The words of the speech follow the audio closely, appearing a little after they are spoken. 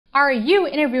Are you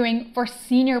interviewing for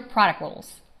senior product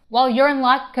roles? Well, you're in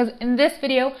luck, because in this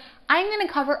video, I'm going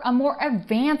to cover a more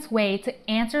advanced way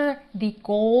to answer the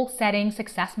goal-setting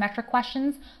success metric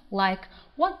questions, like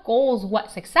what goals,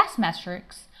 what success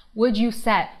metrics would you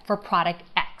set for product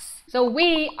X? So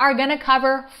we are going to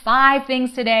cover 5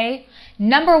 things today.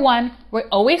 Number 1, we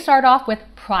always start off with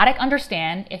product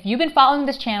understand. If you've been following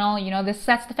this channel, you know this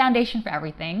sets the foundation for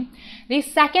everything. The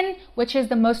second, which is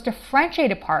the most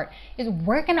differentiated part, is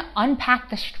we're going to unpack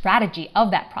the strategy of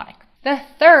that product. The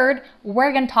third,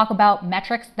 we're going to talk about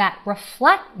metrics that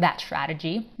reflect that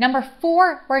strategy. Number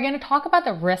 4, we're going to talk about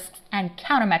the risks and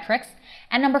countermetrics.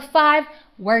 And number 5,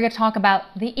 we're going to talk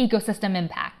about the ecosystem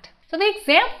impact. So the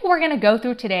example we're going to go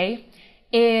through today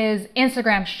is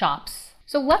Instagram Shops.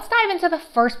 So let's dive into the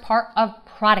first part of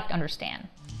product understand.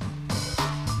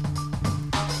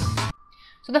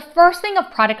 So the first thing of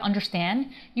product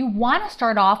understand, you want to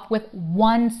start off with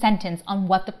one sentence on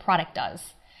what the product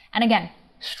does. And again,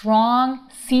 strong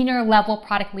senior level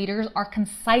product leaders are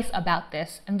concise about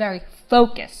this and very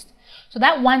focused. So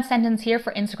that one sentence here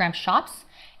for Instagram Shops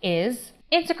is,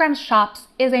 Instagram Shops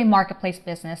is a marketplace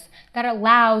business that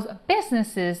allows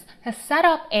businesses to set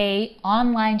up an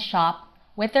online shop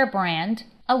with their brand,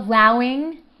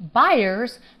 allowing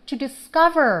buyers to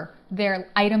discover their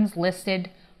items listed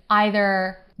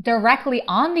either directly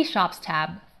on the Shops tab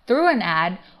through an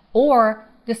ad or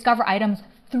discover items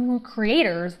through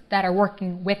creators that are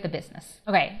working with the business.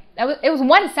 Okay, it was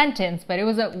one sentence, but it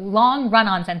was a long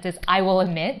run-on sentence, I will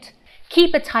admit.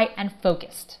 Keep it tight and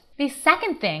focused. The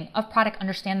second thing of product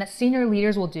understand that senior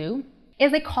leaders will do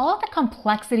is they call out the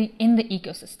complexity in the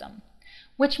ecosystem,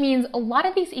 which means a lot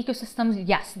of these ecosystems,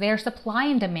 yes, they're supply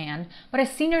and demand, but a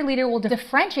senior leader will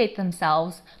differentiate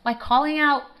themselves by calling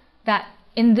out that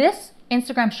in this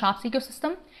Instagram Shops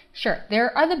ecosystem, sure,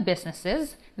 there are the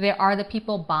businesses, there are the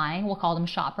people buying, we'll call them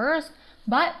shoppers,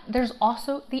 but there's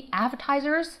also the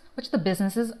advertisers, which the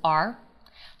businesses are,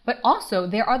 but also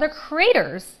there are the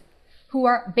creators who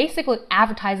are basically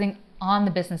advertising on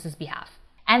the business's behalf.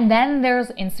 And then there's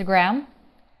Instagram,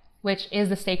 which is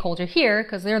the stakeholder here,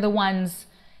 because they're the ones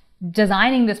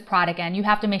designing this product and you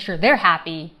have to make sure they're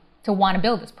happy to want to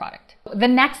build this product. The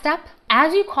next step,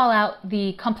 as you call out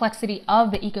the complexity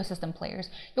of the ecosystem players,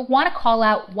 you'll want to call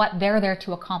out what they're there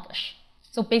to accomplish.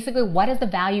 So basically, what is the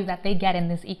value that they get in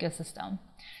this ecosystem?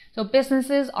 So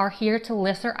businesses are here to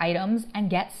list their items and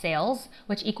get sales,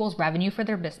 which equals revenue for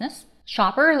their business.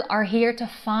 Shoppers are here to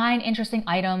find interesting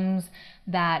items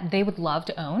that they would love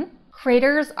to own.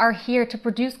 Creators are here to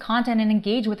produce content and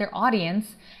engage with their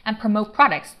audience and promote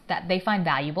products that they find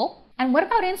valuable. And what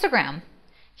about Instagram?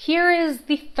 Here is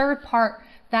the third part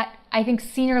that I think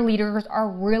senior leaders are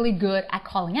really good at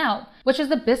calling out, which is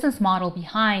the business model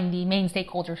behind the main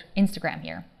stakeholder Instagram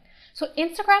here. So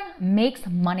Instagram makes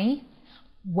money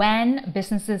when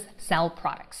businesses sell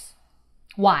products.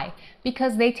 Why?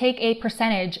 Because they take a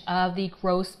percentage of the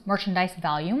gross merchandise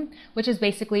volume, which is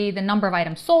basically the number of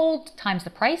items sold times the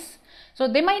price.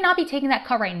 So they might not be taking that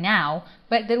cut right now,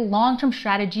 but the long-term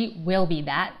strategy will be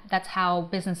that. That's how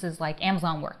businesses like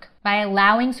Amazon work. By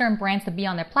allowing certain brands to be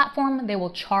on their platform, they will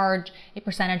charge a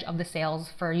percentage of the sales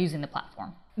for using the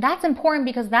platform. That's important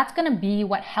because that's going to be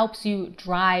what helps you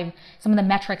drive some of the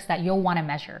metrics that you'll want to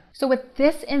measure. So with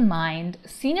this in mind,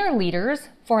 senior leaders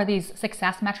for these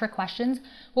success metric questions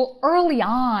will early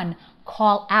on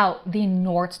call out the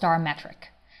North Star metric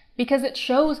because it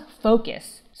shows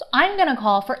focus. So I'm going to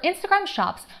call for Instagram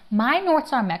Shops, my North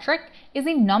Star metric is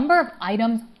the number of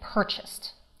items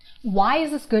purchased. Why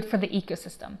is this good for the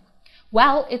ecosystem?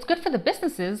 Well, it's good for the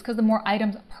businesses because the more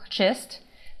items purchased,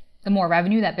 the more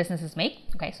revenue that businesses make.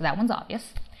 Okay, so that one's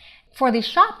obvious. For the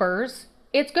shoppers,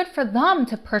 it's good for them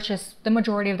to purchase the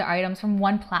majority of their items from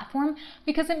one platform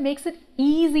because it makes it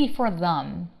easy for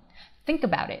them. Think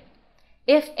about it.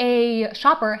 If a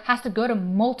shopper has to go to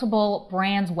multiple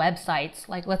brands' websites,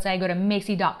 like let's say I go to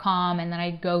Macy.com and then I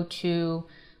go to,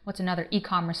 what's another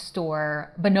e-commerce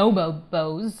store?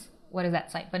 Bonobos. What is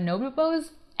that site? Bonobos?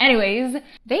 Anyways,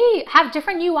 they have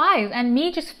different UIs, and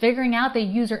me just figuring out the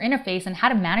user interface and how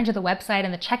to manage the website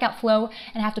and the checkout flow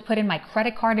and have to put in my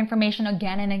credit card information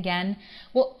again and again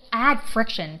will add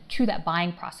friction to that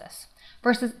buying process.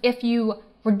 Versus if you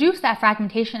reduce that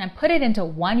fragmentation and put it into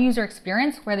one user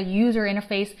experience where the user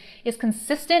interface is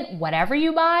consistent whatever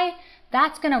you buy,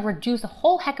 that's going to reduce a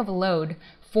whole heck of a load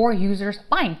for users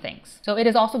buying things. So it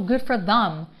is also good for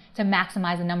them to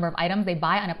maximize the number of items they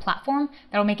buy on a platform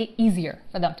that will make it easier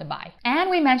for them to buy. And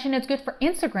we mentioned it's good for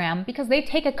Instagram because they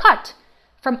take a cut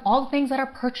from all the things that are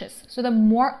purchased. So the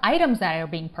more items that are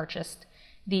being purchased,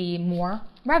 the more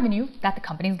revenue that the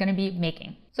company is going to be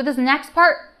making. So this next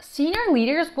part, senior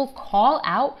leaders will call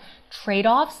out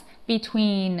trade-offs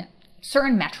between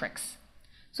certain metrics.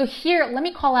 So here, let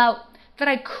me call out that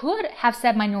I could have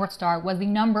said my North Star was the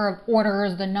number of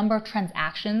orders, the number of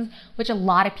transactions, which a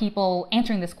lot of people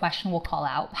answering this question will call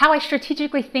out. How I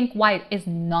strategically think why it is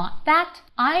not that.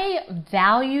 I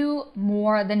value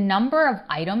more the number of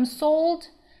items sold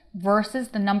versus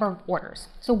the number of orders.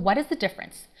 So what is the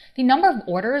difference? The number of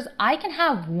orders, I can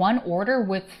have one order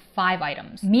with 5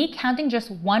 items. Me counting just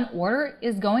one order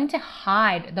is going to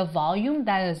hide the volume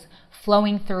that is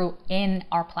flowing through in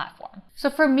our platform. So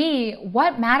for me,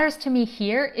 what matters to me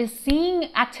here is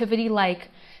seeing activity like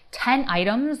 10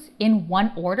 items in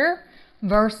one order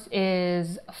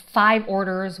versus 5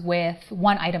 orders with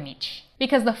 1 item each.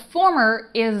 Because the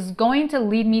former is going to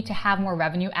lead me to have more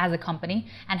revenue as a company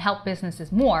and help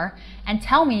businesses more, and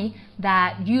tell me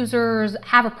that users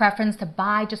have a preference to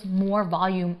buy just more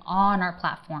volume on our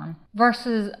platform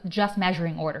versus just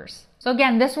measuring orders. So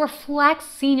again, this reflects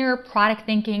senior product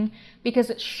thinking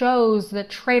because it shows the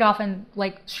trade-off and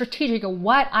strategic of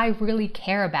what I really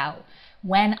care about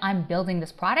when I'm building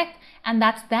this product, and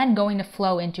that's then going to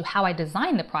flow into how I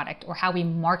design the product or how we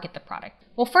market the product.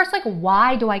 Well, first,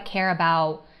 why do I care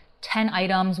about 10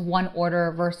 items, 1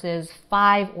 order versus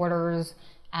 5 orders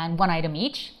and 1 item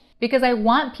each? Because I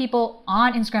want people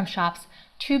on Instagram Shops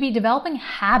to be developing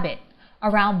habit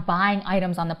around buying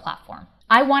items on the platform.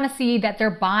 I want to see that they're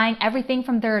buying everything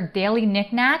from their daily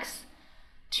knickknacks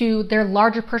to their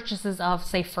larger purchases of,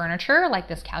 say, furniture, like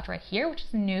this couch right here, which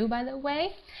is new, by the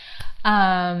way,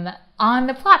 on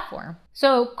the platform.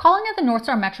 So calling out the North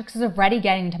Star metrics is already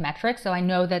getting into metrics, so I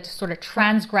know that sort of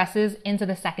transgresses into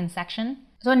the second section.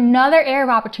 So another area of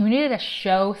opportunity to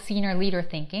show senior leader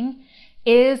thinking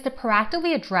is to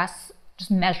proactively address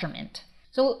just measurement.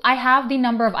 So I have the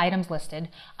number of items listed.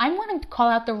 I'm going to call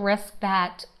out the risk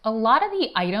that a lot of the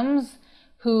items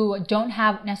who don't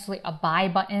have necessarily a buy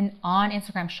button on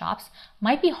Instagram Shops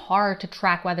might be hard to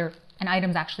track whether an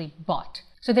item's actually bought.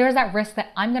 So there's that risk that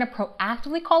I'm going to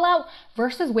proactively call out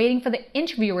versus waiting for the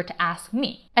interviewer to ask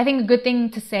me. I think a good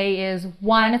thing to say is,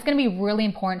 one, it's going to be really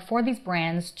important for these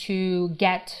brands to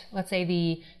get, let's say,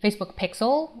 the Facebook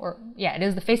pixel, it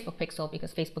is the Facebook pixel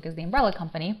because Facebook is the umbrella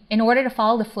company, in order to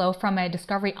follow the flow from a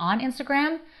discovery on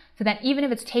Instagram, so that even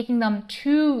if it's taking them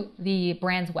to the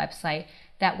brand's website,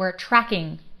 that we're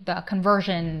tracking the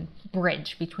conversion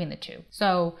bridge between the two.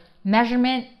 So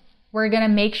measurement, we're going to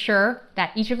make sure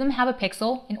that each of them have a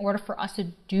pixel in order for us to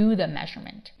do the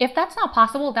measurement. If that's not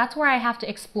possible, that's where I have to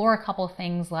explore a couple of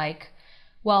things like,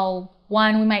 well,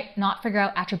 one, we might not figure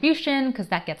out attribution because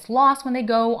that gets lost when they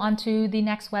go onto the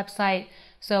next website.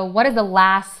 So what is the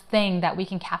last thing that we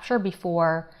can capture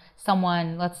before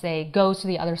someone, let's say, goes to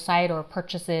the other site or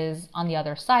purchases on the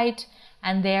other site,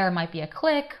 and there might be a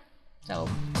click. So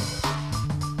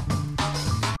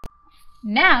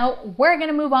now we're going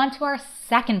to move on to our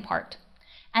second part.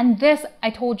 And this, I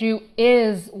told you,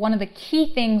 is one of the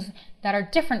key things that are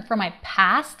different from my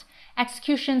past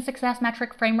execution success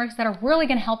metric frameworks that are really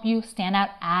going to help you stand out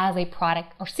as a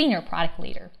product or senior product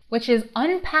leader, which is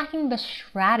unpacking the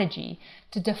strategy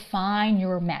to define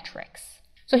your metrics.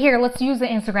 So here, let's use the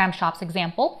Instagram Shops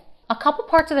example. A couple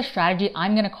parts of the strategy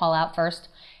I'm going to call out first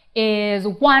is,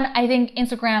 one, I think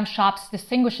Instagram Shops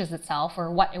distinguishes itself,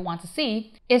 or what it wants to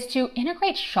see, is to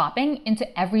integrate shopping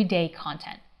into everyday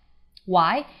content.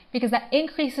 Why? Because that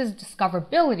increases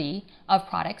discoverability of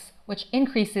products, which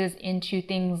increases into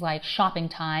things like shopping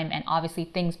time and obviously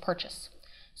things purchased.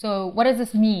 So what does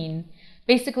this mean?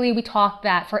 Basically, we talked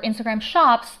that for Instagram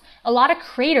Shops, a lot of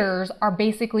creators are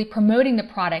basically promoting the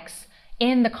products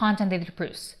in the content they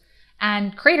produce.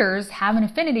 And creators have an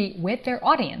affinity with their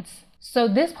audience. So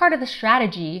this part of the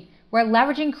strategy, where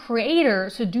leveraging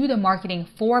creators to do the marketing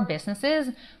for businesses,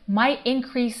 might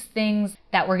increase things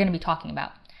that we're going to be talking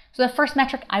about. So the first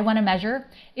metric I want to measure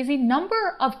is the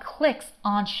number of clicks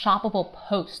on shoppable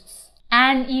posts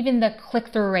and even the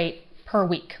click-through rate per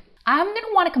week. I'm going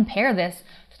to want to compare this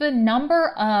to the number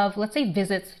of, let's say,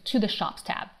 visits to the Shops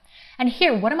tab. And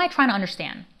here, what am I trying to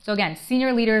understand? So again,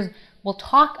 senior leaders will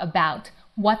talk about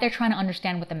what they're trying to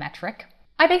understand with the metric.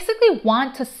 I basically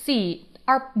want to see,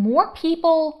 are more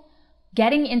people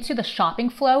getting into the shopping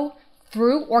flow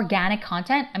through organic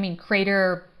content? I mean,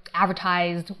 creator,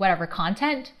 advertised, whatever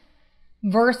content,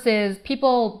 versus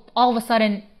people all of a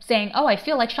sudden saying, oh, I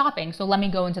feel like shopping, so let me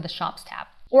go into the Shops tab.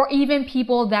 Or even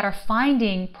people that are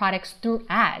finding products through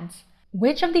ads.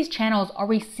 Which of these channels are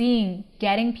we seeing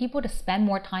getting people to spend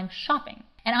more time shopping?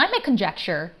 And I may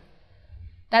conjecture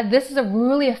that this is a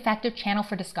really effective channel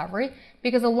for discovery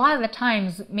Because a lot of the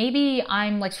times, maybe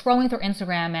I'm like scrolling through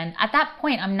Instagram and at that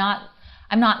point, I'm not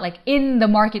like in the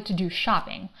market to do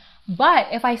shopping. But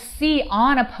if I see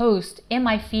on a post in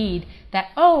my feed that,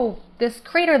 oh, this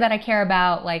creator that I care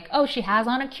about, like, oh, she has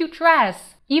on a cute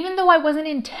dress, even though I wasn't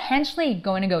intentionally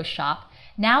going to go shop,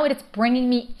 now it's bringing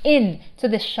me into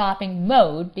this shopping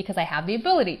mode because I have the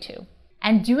ability to.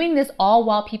 And doing this all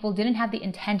while people didn't have the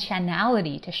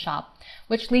intentionality to shop,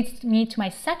 which leads me to my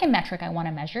second metric I want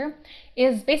to measure,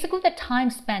 is basically the time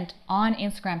spent on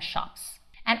Instagram shops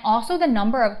and also the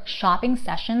number of shopping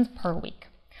sessions per week.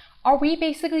 Are we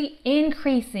basically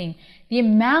increasing the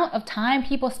amount of time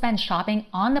people spend shopping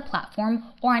on the platform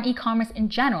or on e-commerce in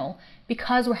general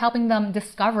because we're helping them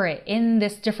discover it in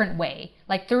this different way,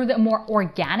 like through the more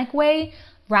organic way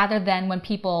rather than when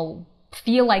people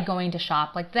feel like going to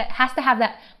shop? Like that has to have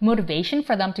that motivation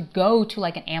for them to go to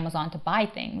like an Amazon to buy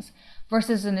things,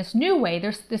 versus in this new way,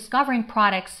 they're discovering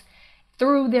products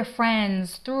through their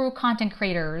friends, through content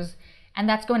creators, and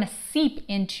that's going to seep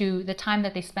into the time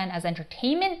that they spend as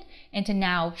entertainment into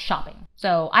now shopping.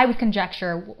 So I would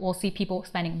conjecture we'll see people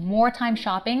spending more time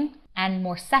shopping and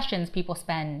more sessions people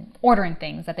spend ordering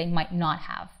things that they might not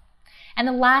have. And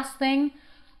the last thing,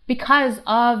 because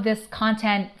of this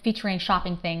content featuring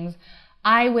shopping things,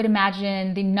 I would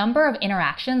imagine the number of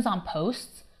interactions on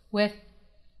posts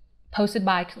posted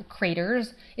by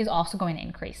creators is also going to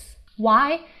increase.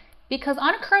 Why? Because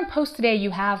on a current post today,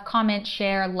 you have comment,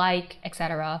 share, like,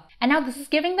 etc. And now this is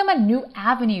giving them a new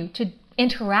avenue to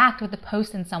interact with the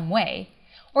post in some way,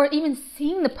 or even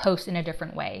seeing the post in a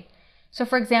different way. So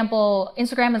for example,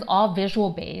 Instagram is all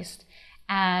visual based,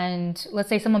 and let's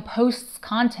say someone posts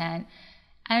content,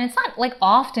 and it's not like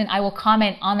often I will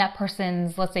comment on that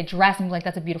person's, let's say, dress and be like,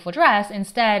 that's a beautiful dress.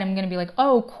 Instead, I'm going to be like,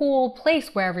 oh, cool place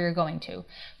wherever you're going to.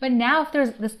 But now if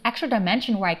there's this extra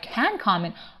dimension where I can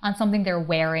comment on something they're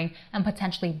wearing and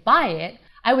potentially buy it,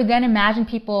 I would then imagine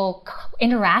people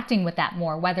interacting with that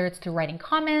more, whether it's through writing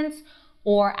comments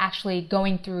or actually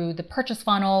going through the purchase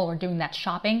funnel or doing that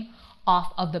shopping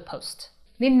off of the post.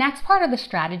 The next part of the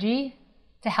strategy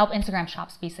to help Instagram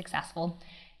shops be successful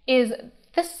is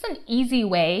this is an easy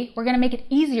way. We're going to make it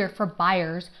easier for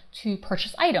buyers to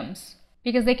purchase items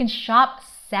because they can shop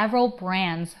several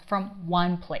brands from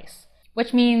one place,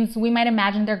 which means we might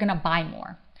imagine they're going to buy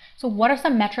more. So what are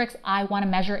some metrics I want to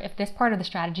measure if this part of the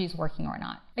strategy is working or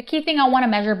not? The key thing I want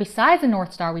to measure besides the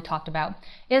North Star we talked about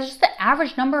is just the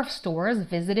average number of stores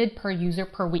visited per user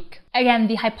per week. Again,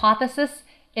 the hypothesis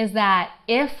is that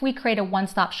if we create a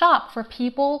one-stop shop for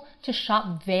people to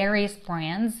shop various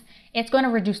brands, it's going to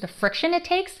reduce the friction it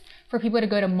takes for people to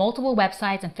go to multiple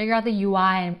websites and figure out the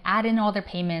UI and add in all their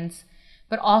payments,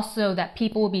 but also that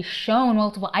people will be shown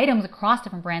multiple items across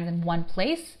different brands in one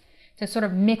place to sort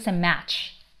of mix and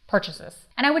match purchases.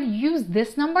 And I would use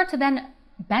this number to then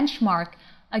benchmark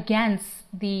against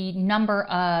the number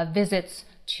of visits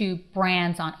to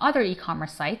brands on other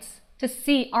e-commerce sites to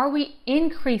see, are we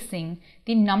increasing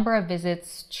the number of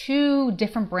visits to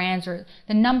different brands or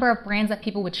the number of brands that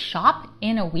people would shop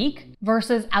in a week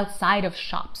versus outside of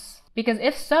shops? Because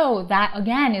if so, that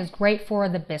again is great for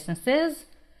the businesses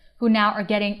who now are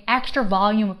getting extra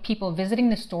volume of people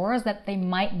visiting the stores that they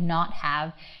might not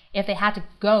have if they had to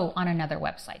go on another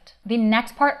website. The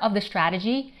next part of the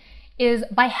strategy is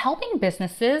by helping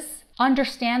businesses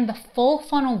understand the full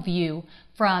funnel view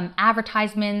from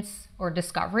advertisements or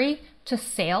discovery to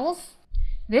sales.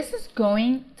 This is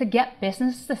going to get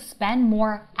businesses to spend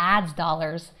more ads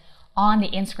dollars on the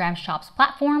Instagram Shops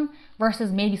platform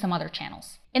versus maybe some other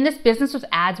channels. In this business with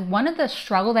ads, one of the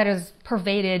struggle that has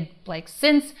pervaded like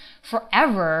since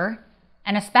forever,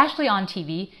 and especially on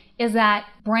TV, is that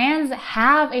brands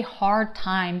have a hard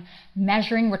time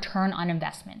measuring return on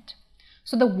investment.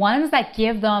 So the ones that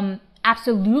give them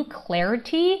absolute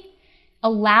clarity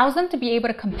allows them to be able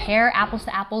to compare apples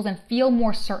to apples and feel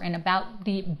more certain about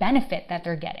the benefit that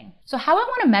they're getting. So how I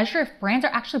want to measure if brands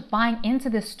are actually buying into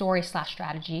this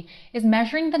story/strategy is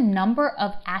measuring the number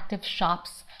of active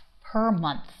shops per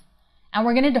month. And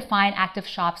we're going to define active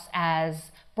shops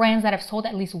as brands that have sold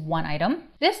at least one item.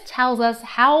 This tells us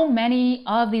how many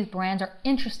of these brands are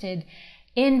interested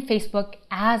in Facebook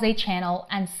as a channel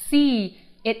and see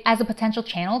it as a potential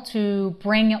channel to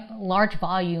bring large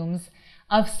volumes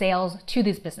of sales to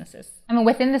these businesses. I mean,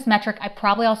 within this metric, I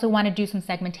probably also want to do some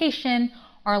segmentation.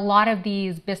 Are a lot of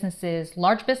these businesses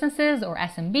large businesses or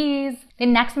SMBs? The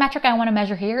next metric I want to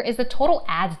measure here is the total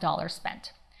ads dollars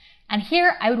spent. And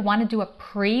here I would want to do a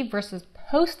pre versus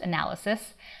post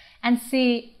analysis and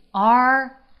see,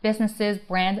 are businesses,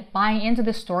 brands buying into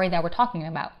the story that we're talking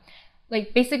about?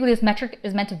 Like basically this metric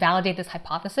is meant to validate this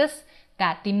hypothesis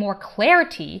that the more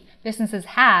clarity businesses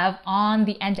have on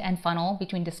the end-to-end funnel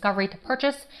between discovery to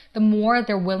purchase, the more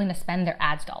they're willing to spend their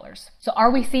ads dollars. So are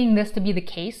we seeing this to be the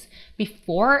case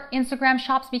before Instagram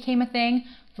Shops became a thing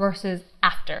versus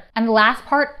after? And the last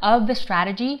part of the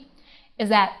strategy is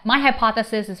that my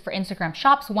hypothesis is for Instagram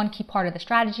Shops, one key part of the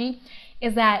strategy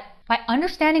is that by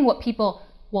understanding what people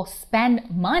will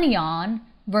spend money on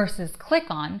versus click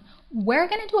on, we're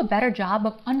going to do a better job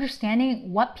of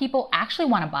understanding what people actually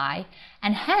want to buy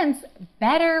and hence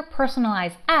better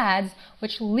personalized ads,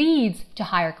 which leads to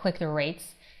higher click-through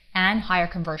rates and higher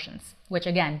conversions, which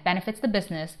again benefits the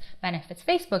business, benefits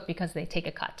Facebook because they take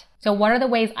a cut. So what are the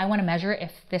ways I want to measure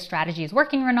if this strategy is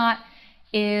working or not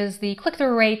is the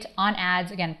click-through rate on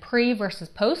ads, again, pre versus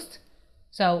post.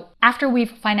 So after we've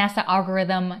finessed the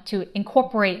algorithm to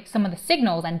incorporate some of the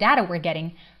signals and data we're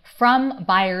getting from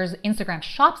buyers' Instagram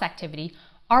Shops activity,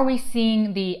 are we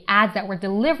seeing the ads that we're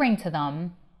delivering to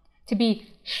them to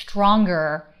be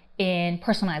stronger in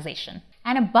personalization?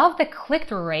 And above the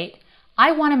click-through rate,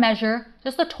 I want to measure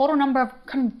just the total number of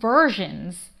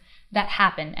conversions that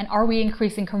happen, and are we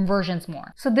increasing conversions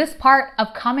more? So this part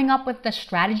of coming up with the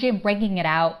strategy and breaking it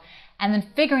out and then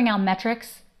figuring out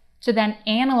metrics to then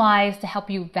analyze to help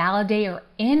you validate or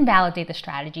invalidate the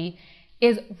strategy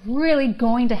is really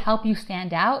going to help you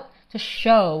stand out to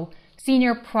show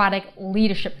senior product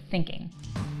leadership thinking.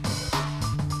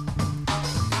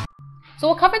 So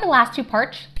we'll cover the last two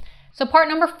parts. So part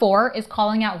number 4 is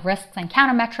calling out risks and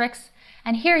countermetrics.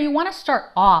 And here you want to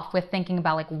start off with thinking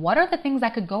about like, what are the things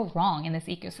that could go wrong in this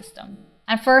ecosystem?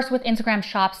 And first with Instagram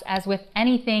Shops, as with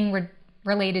anything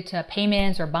related to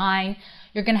payments or buying,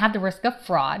 you're going to have the risk of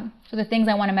fraud. So the things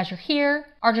I want to measure here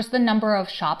are just the number of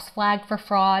shops flagged for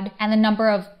fraud and the number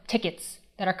of tickets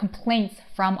that are complaints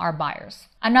from our buyers.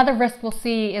 Another risk we'll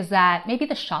see is that maybe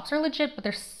the shops are legit, but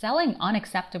they're selling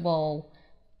unacceptable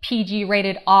PG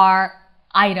rated R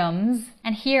items.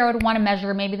 And here I would want to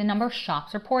measure maybe the number of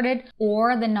shops reported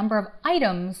or the number of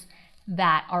items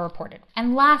that are reported.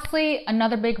 And lastly,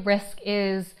 another big risk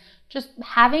is just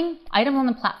having items on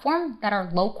the platform that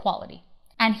are low quality.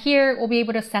 And here we'll be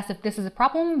able to assess if this is a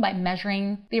problem by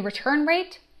measuring the return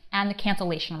rate and the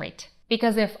cancellation rate.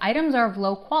 Because if items are of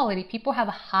low quality, people have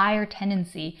a higher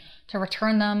tendency to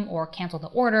return them or cancel the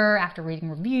order after reading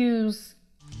reviews.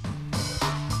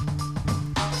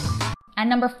 And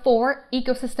number 4,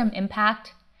 ecosystem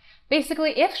impact.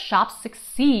 Basically, if Shops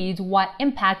succeeds, what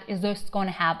impact is this going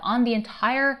to have on the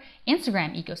entire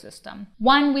Instagram ecosystem?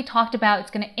 One, we talked about it's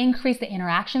going to increase the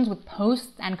interactions with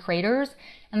posts and creators.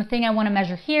 And the thing I want to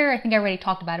measure here, I think I already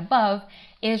talked about above,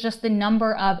 is just the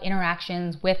number of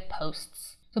interactions with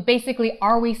posts. So basically,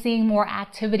 are we seeing more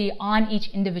activity on each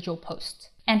individual post?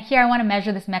 And here I want to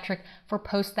measure this metric for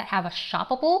posts that have a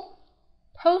shoppable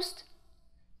post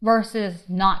versus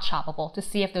not shoppable to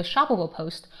see if those shoppable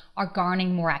posts are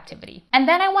garnering more activity. And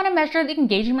then I want to measure the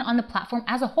engagement on the platform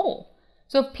as a whole.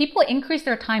 So if people increase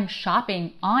their time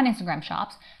shopping on Instagram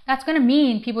Shops, that's going to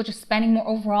mean people just spending more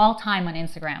overall time on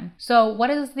Instagram. So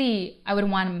what is I would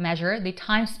want to measure the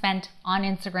time spent on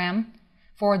Instagram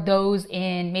for those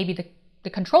in maybe the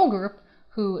control group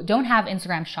who don't have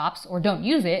Instagram Shops or don't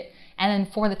use it, and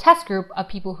then for the test group of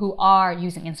people who are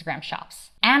using Instagram Shops.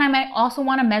 And I might also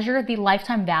want to measure the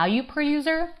lifetime value per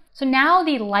user. So now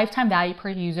the lifetime value per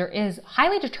user is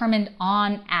highly determined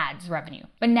on ads revenue.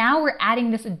 But now we're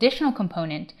adding this additional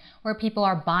component where people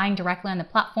are buying directly on the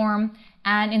platform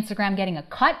and Instagram getting a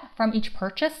cut from each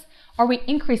purchase. Are we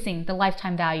increasing the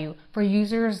lifetime value for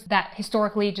users that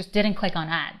historically just didn't click on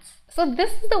ads? So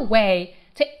this is the way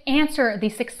to answer the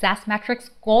success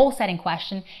metrics goal setting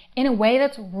question in a way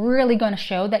that's really going to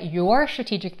show that you're a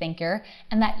strategic thinker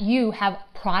and that you have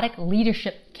product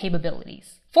leadership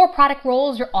capabilities. For product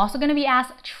roles, you're also going to be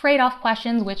asked trade-off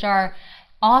questions, which are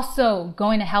also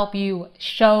going to help you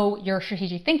show your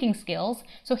strategic thinking skills.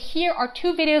 So here are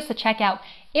 2 videos to check out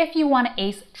if you want to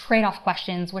ace trade-off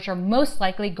questions, which are most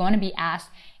likely going to be asked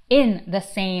in the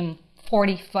same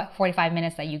 45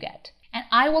 minutes that you get. And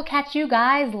I will catch you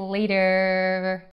guys later.